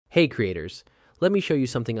Hey creators, let me show you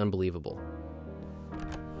something unbelievable.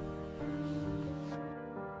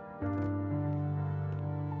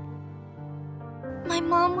 My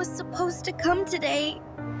mom was supposed to come today,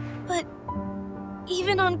 but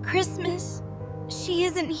even on Christmas, she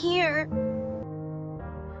isn't here.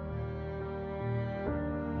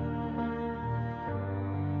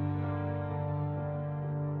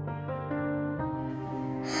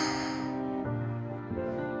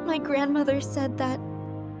 My grandmother said that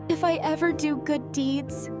if I ever do good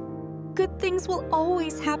deeds, good things will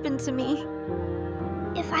always happen to me.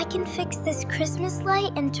 If I can fix this Christmas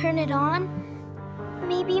light and turn it on,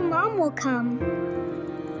 maybe Mom will come.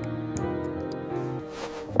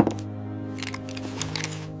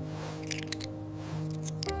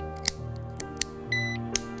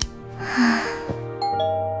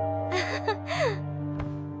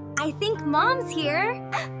 I think Mom's here.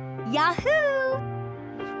 Yahoo!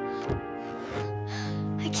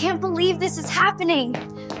 I can't believe this is happening.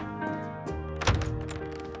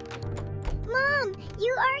 Mom,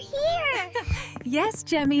 you are here! Yes,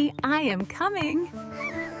 Jemmy, I am coming.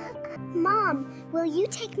 Mom, will you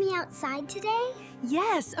take me outside today?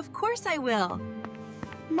 Yes, of course I will.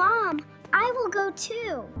 Mom, I will go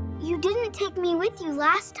too. You didn't take me with you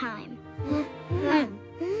last time.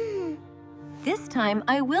 This time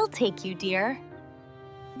I will take you, dear.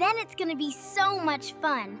 Then it's gonna be so much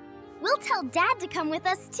fun. We'll tell Dad to come with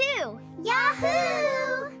us too.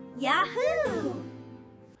 Yahoo! Yahoo!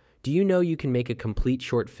 Do you know you can make a complete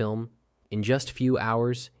short film in just a few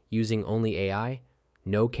hours using only AI?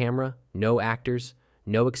 No camera, no actors,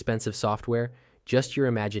 no expensive software, just your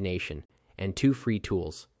imagination and 2 free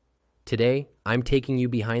tools. Today, I'm taking you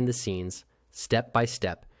behind the scenes, step by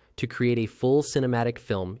step, to create a full cinematic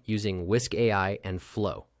film using Whisk AI and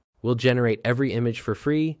Flow. We'll generate every image for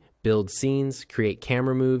free, build scenes, create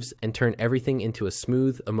camera moves, and turn everything into a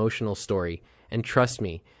smooth, emotional story. And trust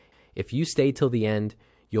me, if you stay till the end,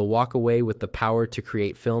 you'll walk away with the power to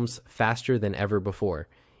create films faster than ever before,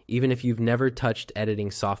 even if you've never touched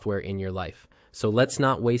editing software in your life. So let's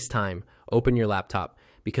not waste time. Open your laptop,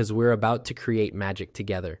 because we're about to create magic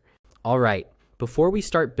together. All right, before we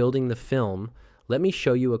start building the film, let me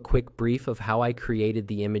show you a quick brief of how I created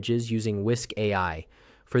the images using Whisk AI.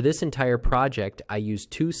 For this entire project, I used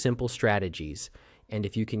 2 simple strategies, and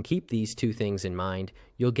if you can keep these 2 things in mind,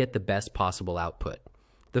 you'll get the best possible output.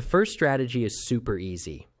 The first strategy is super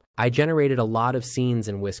easy. I generated a lot of scenes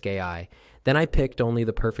in Whisk AI, then I picked only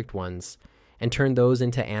the perfect ones and turned those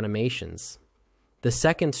into animations. The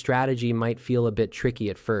second strategy might feel a bit tricky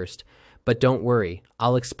at first, but don't worry,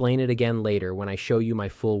 I'll explain it again later when I show you my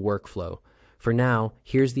full workflow. For now,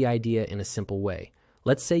 here's the idea in a simple way.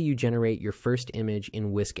 Let's say you generate your first image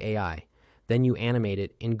in Whisk AI. Then you animate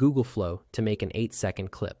it in Google Flow to make an 8-second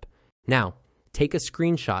clip. Now, take a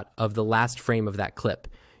screenshot of the last frame of that clip.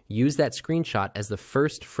 Use that screenshot as the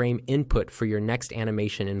first frame input for your next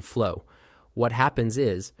animation in Flow. What happens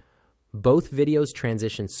is, both videos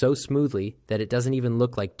transition so smoothly that it doesn't even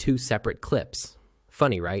look like 2 separate clips.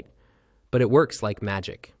 Funny, right? But it works like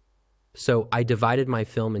magic. So I divided my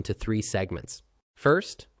film into 3 segments.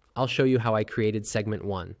 First, I'll show you how I created segment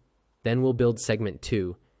 1. Then we'll build segment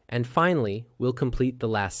 2. And finally, we'll complete the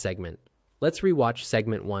last segment. Let's rewatch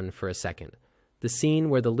segment 1 for a second. The scene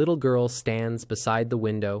where the little girl stands beside the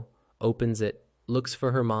window, opens it, looks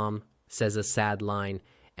for her mom, says a sad line,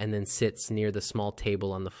 and then sits near the small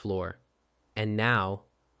table on the floor. And now,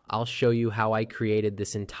 I'll show you how I created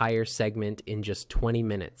this entire segment in just 20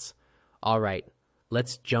 minutes. All right,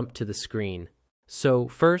 let's jump to the screen. So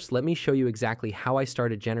first, let me show you exactly how I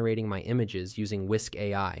started generating my images using Whisk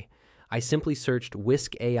AI. I simply searched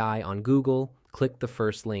Whisk AI on Google, clicked the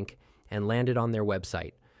first link, and landed on their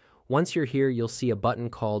website. Once you're here, you'll see a button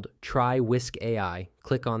called Try Whisk AI.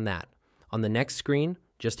 Click on that. On the next screen,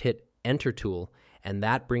 just hit Enter tool, and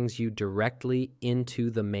that brings you directly into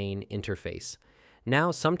the main interface.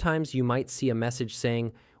 Now, sometimes you might see a message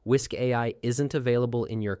saying, Whisk AI isn't available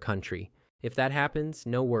in your country. If that happens,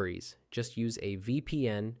 no worries. Just use a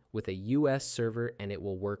VPN with a US server and it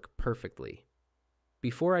will work perfectly.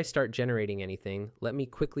 Before I start generating anything, let me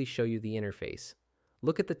quickly show you the interface.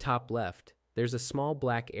 Look at the top left. There's a small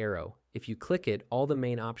black arrow. If you click it, all the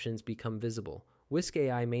main options become visible. Whisk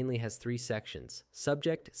AI mainly has 3 sections: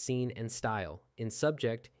 subject, scene, and style. In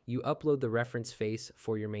subject, you upload the reference face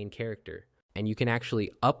for your main character, and you can actually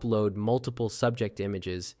upload multiple subject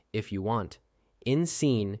images if you want. In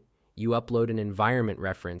scene, you upload an environment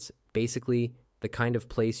reference, basically the kind of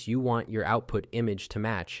place you want your output image to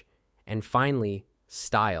match. And finally,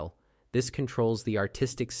 style. This controls the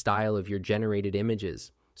artistic style of your generated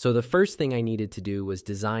images. So the first thing I needed to do was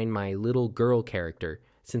design my little girl character.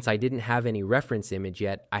 Since I didn't have any reference image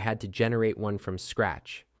yet, I had to generate one from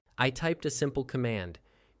scratch. I typed a simple command: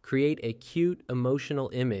 create a cute, emotional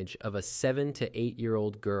image of a 7 to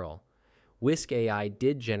 8-year-old girl. Whisk AI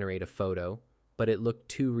did generate a photo, but it looked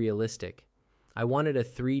too realistic. I wanted a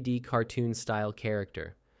 3D cartoon-style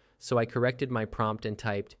character, so I corrected my prompt and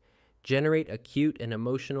typed, generate a cute and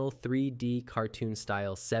emotional 3D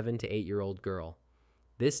cartoon-style 7 to 8-year-old girl.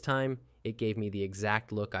 This time, it gave me the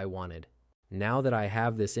exact look I wanted. Now that I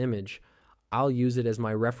have this image, I'll use it as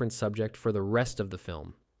my reference subject for the rest of the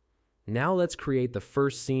film. Now let's create the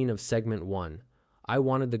first scene of segment 1. I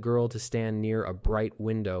wanted the girl to stand near a bright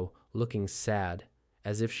window, looking sad,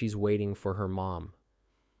 as if she's waiting for her mom.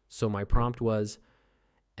 So my prompt was,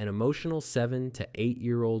 an emotional 7 to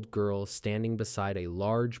 8-year-old girl standing beside a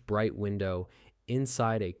large, bright window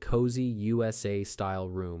inside a cozy USA-style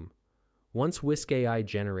room. Once Whisk AI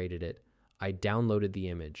generated it, I downloaded the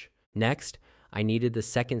image. Next, I needed the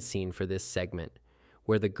second scene for this segment,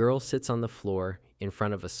 where the girl sits on the floor in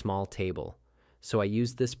front of a small table. So I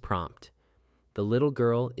used this prompt. The little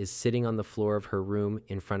girl is sitting on the floor of her room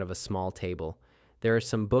in front of a small table. There are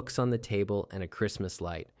some books on the table and a Christmas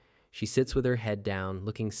light. She sits with her head down,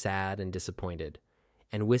 looking sad and disappointed.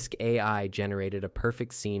 And Whisk AI generated a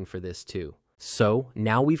perfect scene for this too. So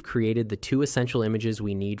now we've created the 2 essential images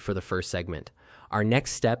we need for the first segment. Our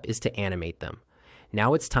next step is to animate them.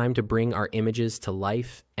 Now it's time to bring our images to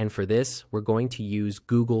life, and for this, we're going to use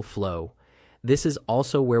Google Flow. This is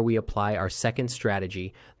also where we apply our second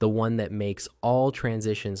strategy, the one that makes all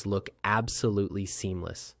transitions look absolutely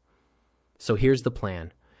seamless. So here's the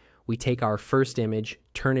plan. We take our first image,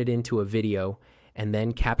 turn it into a video, and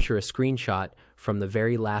then capture a screenshot from the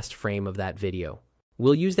very last frame of that video.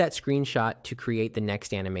 We'll use that screenshot to create the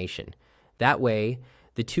next animation. That way,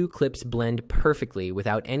 the 2 clips blend perfectly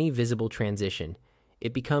without any visible transition.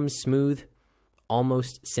 It becomes smooth,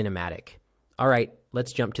 almost cinematic. All right,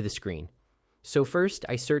 let's jump to the screen. So first,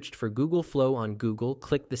 I searched for Google Flow on Google,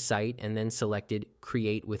 clicked the site, and then selected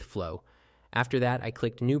Create with Flow. After that, I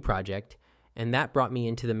clicked New Project, and that brought me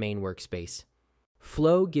into the main workspace.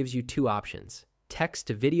 Flow gives you 2 options: text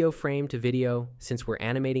to video, frame to video. Since we're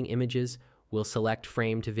animating images, we'll select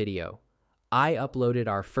frame to video. I uploaded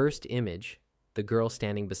our first image, the girl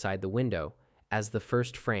standing beside the window, as the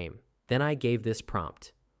first frame. Then I gave this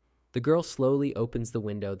prompt. The girl slowly opens the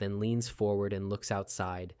window, then leans forward and looks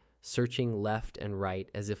outside, searching left and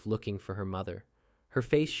right as if looking for her mother. Her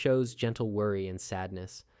face shows gentle worry and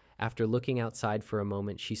sadness. After looking outside for a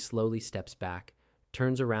moment, she slowly steps back,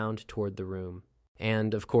 turns around toward the room.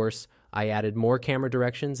 And, of course, I added more camera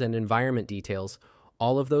directions and environment details.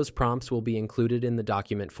 All of those prompts will be included in the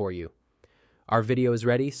document for you. Our video is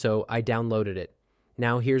ready, so I downloaded it.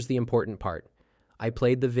 Now here's the important part. I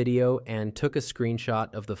played the video and took a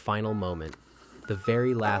screenshot of the final moment, the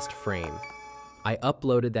very last frame. I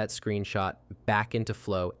uploaded that screenshot back into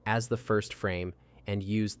Flow as the first frame and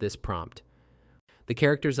used this prompt. The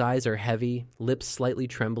character's eyes are heavy, lips slightly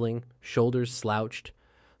trembling, shoulders slouched.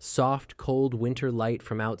 Soft, cold winter light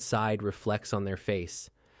from outside reflects on their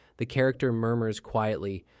face. The character murmurs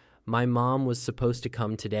quietly, "My mom was supposed to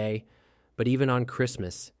come today, but even on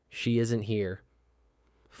Christmas, she isn't here."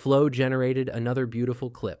 Flow generated another beautiful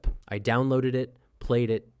clip. I downloaded it, played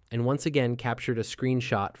it, and once again captured a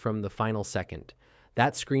screenshot from the final second.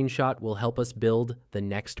 That screenshot will help us build the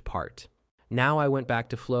next part. Now I went back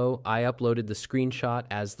to Flow, I uploaded the screenshot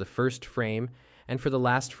as the first frame, and for the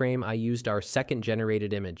last frame I used our second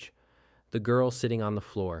generated image, the girl sitting on the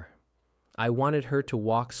floor. I wanted her to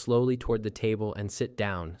walk slowly toward the table and sit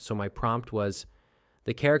down, so my prompt was,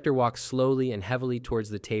 the character walks slowly and heavily towards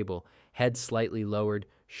the table, head slightly lowered,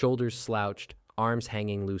 shoulders slouched, arms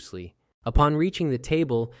hanging loosely. Upon reaching the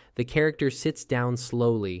table, the character sits down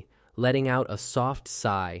slowly, letting out a soft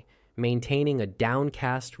sigh, maintaining a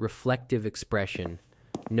downcast, reflective expression.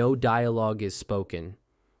 No dialogue is spoken.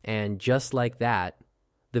 And just like that,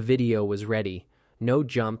 the video was ready. No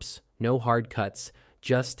jumps, no hard cuts,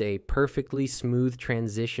 just a perfectly smooth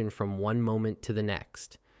transition from one moment to the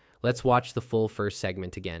next. Let's watch the full first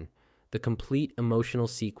segment again. The complete emotional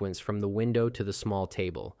sequence from the window to the small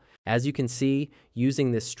table. As you can see,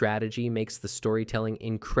 using this strategy makes the storytelling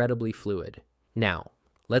incredibly fluid. Now,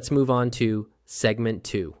 let's move on to segment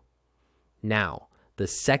 2. Now, the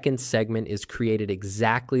second segment is created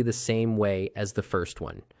exactly the same way as the first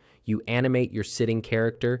one. You animate your sitting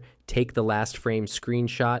character, take the last frame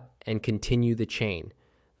screenshot, and continue the chain.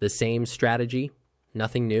 The same strategy,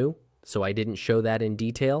 nothing new, so I didn't show that in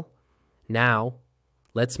detail. Now,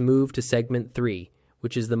 let's move to segment 3,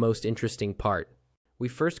 which is the most interesting part. We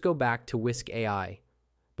first go back to Whisk AI.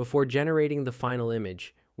 Before generating the final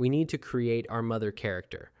image, we need to create our mother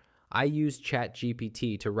character. I used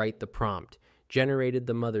ChatGPT to write the prompt, generated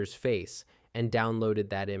the mother's face, and downloaded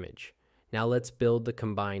that image. Now let's build the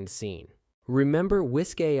combined scene. Remember,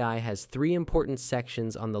 Whisk AI has 3 important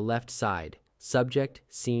sections on the left side: subject,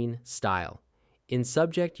 scene, style. In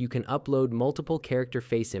subject, you can upload multiple character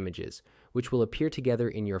face images, which will appear together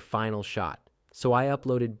in your final shot. So I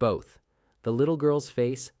uploaded both, the little girl's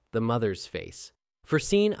face, the mother's face. For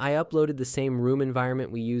scene, I uploaded the same room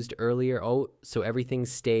environment we used earlier, so everything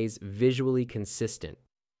stays visually consistent.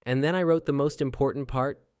 And then I wrote the most important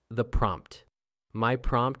part, the prompt. My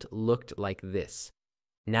prompt looked like this.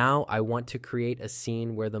 Now I want to create a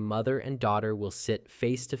scene where the mother and daughter will sit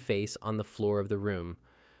face to face on the floor of the room.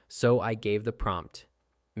 So I gave the prompt.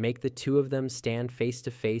 Make the 2 of them stand face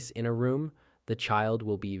to face in a room. The child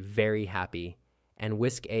will be very happy. And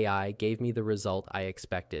Whisk AI gave me the result I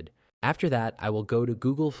expected. After that, I will go to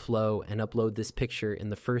Google Flow and upload this picture in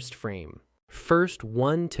the first frame. First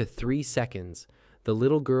 1 to 3 seconds, the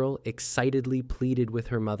little girl excitedly pleaded with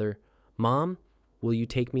her mother, "Mom, will you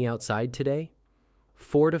take me outside today?"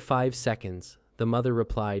 4 to 5 seconds, the mother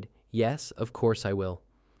replied, "Yes, of course I will."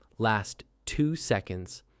 Last 2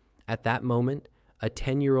 seconds. At that moment, a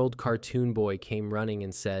 10-year-old cartoon boy came running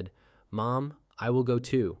and said, "Mom, I will go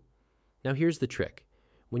too." Now here's the trick.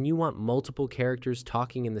 When you want multiple characters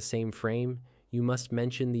talking in the same frame, you must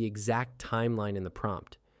mention the exact timeline in the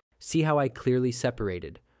prompt. See how I clearly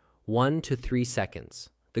separated. 1 to 3 seconds.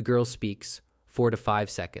 The girl speaks. 4 to 5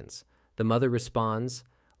 seconds. The mother responds.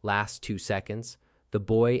 Last 2 seconds. The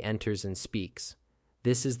boy enters and speaks.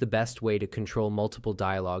 This is the best way to control multiple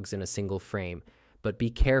dialogues in a single frame. But be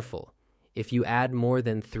careful. If you add more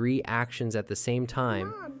than 3 actions at the same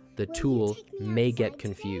time, the tool may get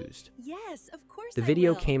confused. Yes, of course The I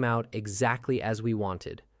video will. came out exactly as we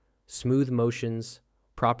wanted. Smooth motions,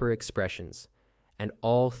 proper expressions, and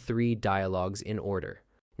all 3 dialogues in order.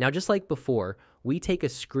 Now, just like before, we take a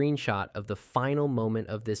screenshot of the final moment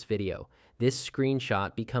of this video. This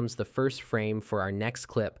screenshot becomes the first frame for our next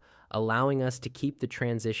clip, allowing us to keep the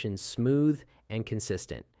transition smooth and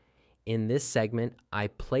consistent. In this segment, I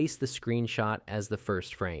place the screenshot as the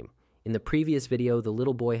first frame. In the previous video, the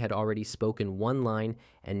little boy had already spoken 1 line,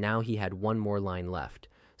 and now he had 1 more line left.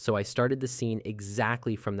 So I started the scene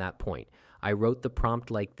exactly from that point. I wrote the prompt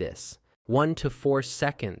like this. 1 to 4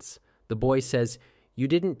 seconds. The boy says, "You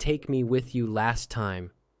didn't take me with you last time."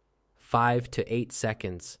 5 to 8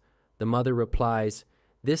 seconds. The mother replies,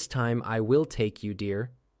 "This time I will take you, dear."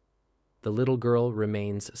 The little girl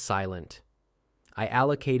remains silent. I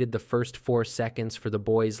allocated the first 4 seconds for the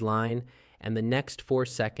boy's line and the next 4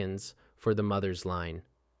 seconds for the mother's line.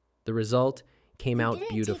 The result came out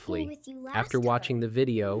beautifully. After watching the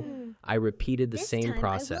video, I repeated the same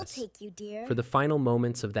process. For the final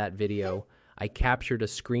moments of that video, I captured a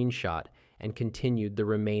screenshot and continued the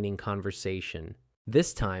remaining conversation.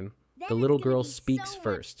 This time, the little girl speaks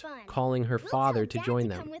first, calling her father to join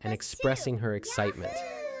them and expressing her excitement.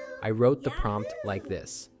 I wrote the prompt like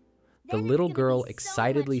this. The little girl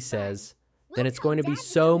excitedly says, "Then it's going to be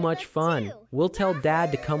so much fun. We'll tell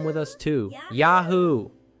Dad to come with us too. Yahoo!"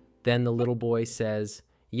 Then the little boy says,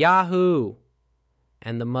 "Yahoo!"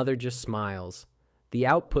 And the mother just smiles. The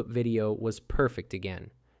output video was perfect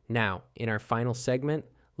again. Now, in our final segment,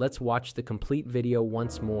 let's watch the complete video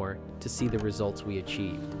once more to see the results we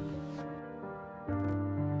achieved.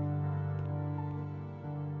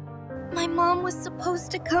 My mom was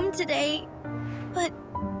supposed to come today, but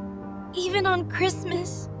even on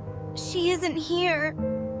Christmas, she isn't here.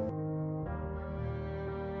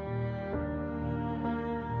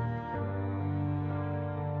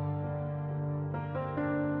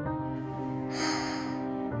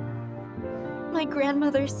 My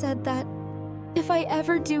grandmother said that if I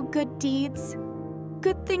ever do good deeds,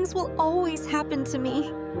 good things will always happen to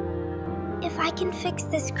me. If I can fix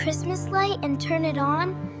this Christmas light and turn it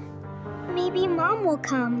on, maybe Mom will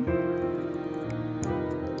come.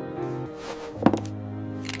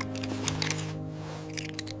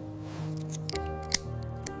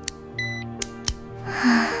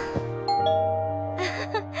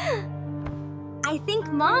 I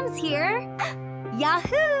think Mom's here.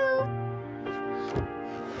 Yahoo!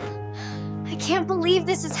 I can't believe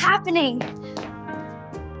this is happening.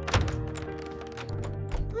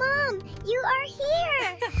 Mom, you are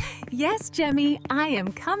here. Yes, Jemmy, I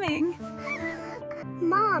am coming.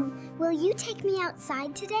 Mom, will you take me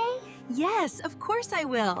outside today? Yes, of course I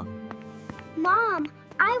will. Mom,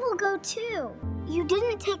 I will go too. You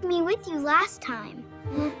didn't take me with you last time.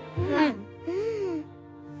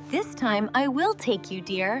 This time I will take you,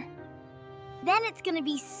 dear. Then it's gonna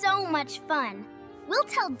be so much fun. We'll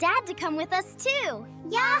tell Dad to come with us too.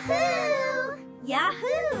 Yahoo!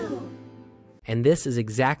 Yahoo! And this is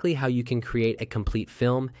exactly how you can create a complete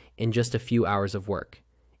film in just a few hours of work.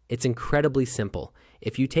 It's incredibly simple.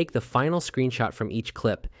 If you take the final screenshot from each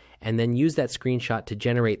clip and then use that screenshot to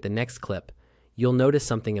generate the next clip, you'll notice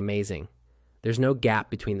something amazing. There's no gap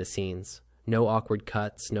between the scenes, no awkward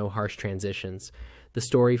cuts, no harsh transitions. The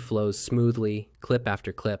story flows smoothly, clip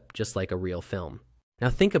after clip, just like a real film. Now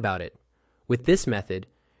think about it. With this method,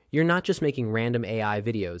 you're not just making random AI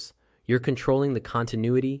videos. You're controlling the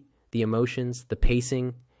continuity, the emotions, the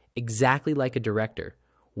pacing, exactly like a director.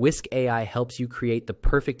 Whisk AI helps you create the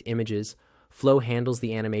perfect images, Flow handles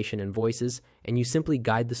the animation and voices, and you simply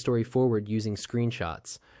guide the story forward using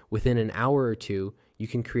screenshots. Within an hour or two, you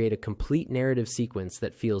can create a complete narrative sequence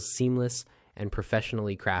that feels seamless and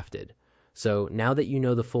professionally crafted. So now that you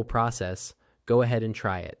know the full process, go ahead and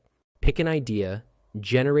try it. Pick an idea,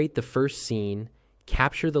 generate the first scene,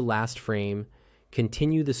 capture the last frame,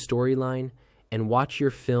 continue the storyline, and watch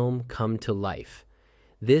your film come to life.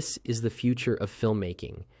 This is the future of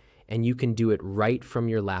filmmaking, and you can do it right from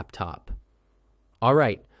your laptop. All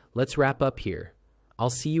right, let's wrap up here. I'll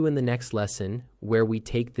see you in the next lesson where we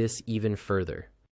take this even further.